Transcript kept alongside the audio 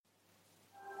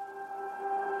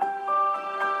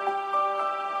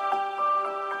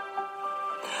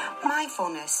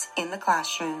Mindfulness in the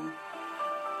classroom.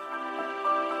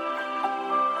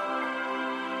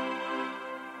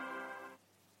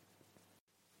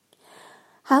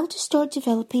 How to start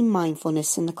developing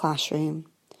mindfulness in the classroom.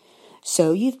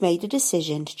 So you've made a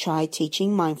decision to try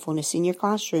teaching mindfulness in your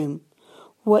classroom.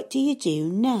 What do you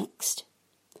do next?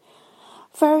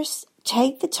 First,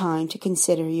 take the time to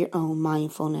consider your own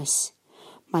mindfulness.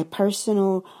 My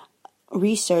personal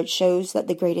research shows that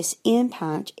the greatest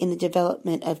impact in the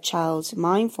development of child's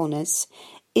mindfulness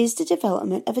is the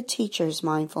development of a teacher's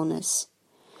mindfulness.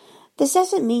 This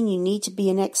doesn't mean you need to be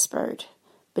an expert,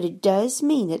 but it does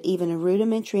mean that even a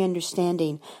rudimentary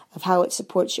understanding of how it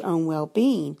supports your own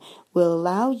well-being will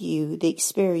allow you the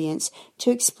experience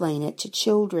to explain it to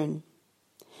children.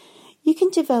 You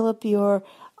can develop your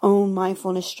own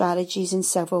mindfulness strategies in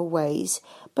several ways,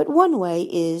 but one way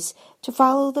is to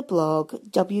follow the blog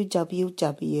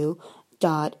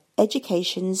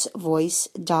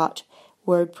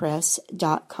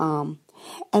www.educationsvoice.wordpress.com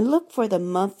and look for the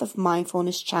Month of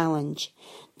Mindfulness Challenge.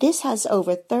 This has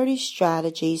over 30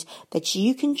 strategies that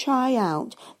you can try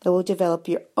out that will develop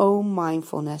your own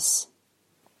mindfulness.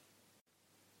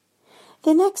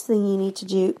 The next thing you need to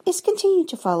do is continue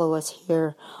to follow us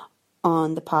here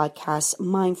on the podcast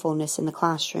Mindfulness in the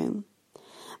Classroom.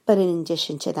 But in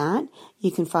addition to that,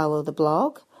 you can follow the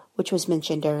blog, which was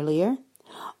mentioned earlier,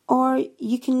 or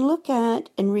you can look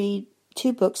at and read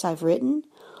 2 books I've written,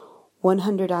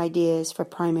 100 Ideas for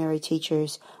Primary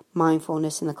Teachers,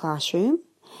 Mindfulness in the Classroom,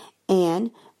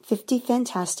 and 50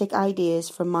 Fantastic Ideas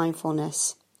for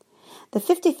Mindfulness. The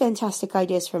 50 Fantastic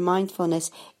Ideas for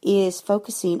Mindfulness is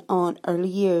focusing on early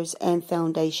years and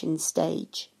foundation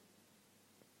stage.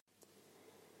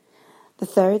 The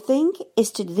third thing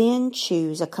is to then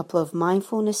choose a couple of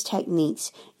mindfulness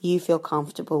techniques you feel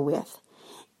comfortable with.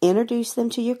 Introduce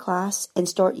them to your class and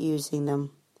start using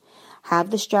them. Have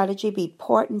the strategy be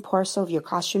part and parcel of your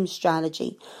classroom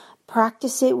strategy.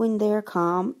 Practice it when they're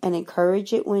calm and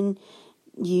encourage it when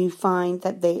you find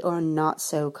that they are not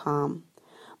so calm.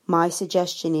 My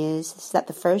suggestion is that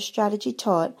the first strategy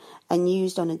taught and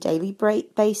used on a daily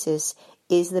basis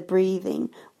is the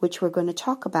breathing, which we're going to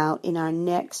talk about in our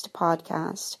next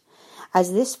podcast,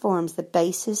 as this forms the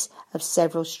basis of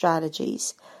several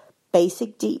strategies.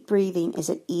 Basic deep breathing is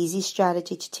an easy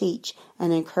strategy to teach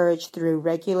and encourage through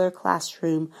regular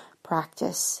classroom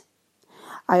practice.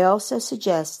 I also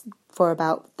suggest for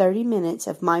about 30 minutes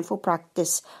of mindful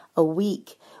practice a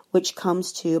week, which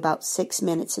comes to about 6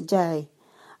 minutes a day.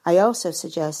 I also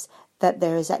suggest that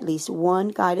there is at least one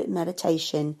guided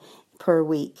meditation per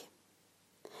week.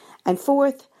 And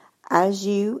fourth, as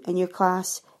you and your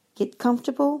class get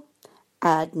comfortable,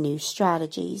 add new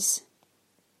strategies.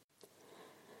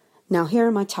 Now here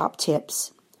are my top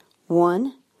tips.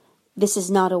 1, this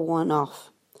is not a one-off.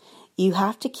 You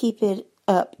have to keep it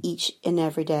up each and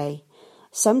every day.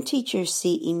 Some teachers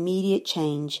see immediate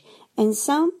change, and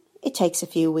some it takes a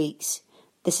few weeks.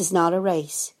 This is not a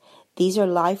race. These are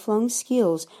lifelong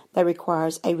skills that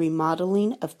requires a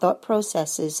remodeling of thought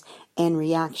processes and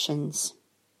reactions.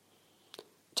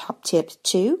 Top tip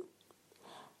 2,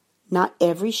 not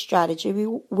every strategy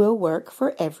will work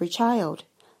for every child.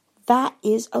 That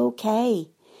is okay.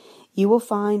 You will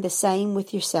find the same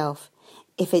with yourself.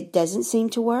 If it doesn't seem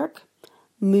to work,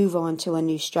 move on to a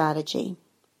new strategy.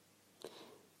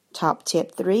 Top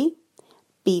tip 3,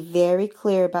 be very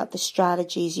clear about the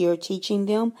strategies you're teaching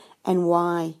them and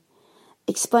why.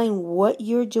 Explain what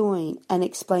you're doing and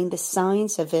explain the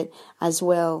science of it as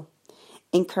well.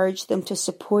 Encourage them to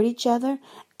support each other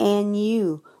and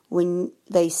you when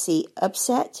they see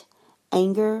upset,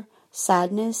 anger,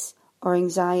 sadness, or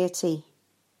anxiety.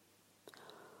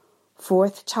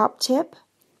 4th top tip,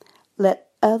 let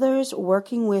others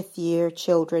working with your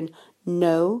children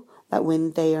know that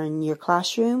when they are in your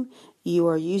classroom, you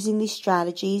are using these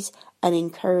strategies and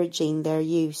encouraging their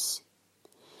use.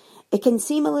 It can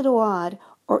seem a little odd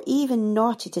or even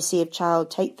naughty to see a child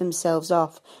take themselves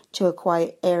off to a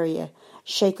quiet area,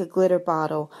 shake a glitter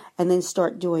bottle, and then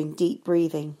start doing deep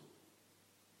breathing.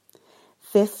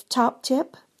 5th top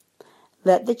tip,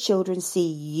 let the children see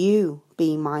you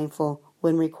being mindful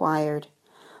when required.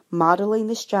 Modeling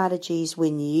the strategies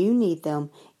when you need them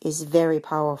is very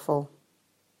powerful.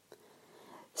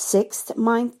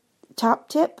 6th top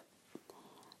tip,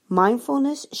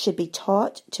 mindfulness should be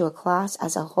taught to a class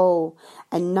as a whole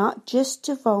and not just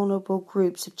to vulnerable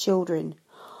groups of children.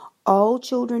 All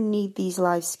children need these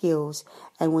life skills,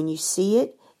 and when you see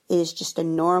it, it is just a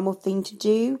normal thing to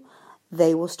do.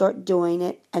 They will start doing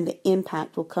it, and the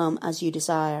impact will come as you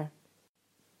desire.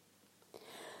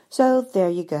 So there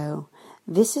you go.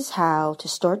 This is how to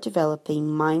start developing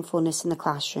mindfulness in the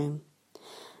classroom.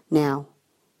 Now,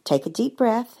 take a deep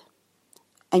breath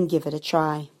and give it a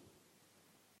try.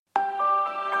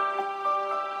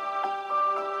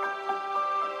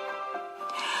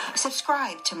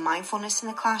 Subscribe to Mindfulness in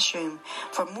the Classroom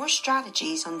for more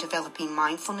strategies on developing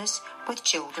mindfulness with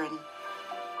children.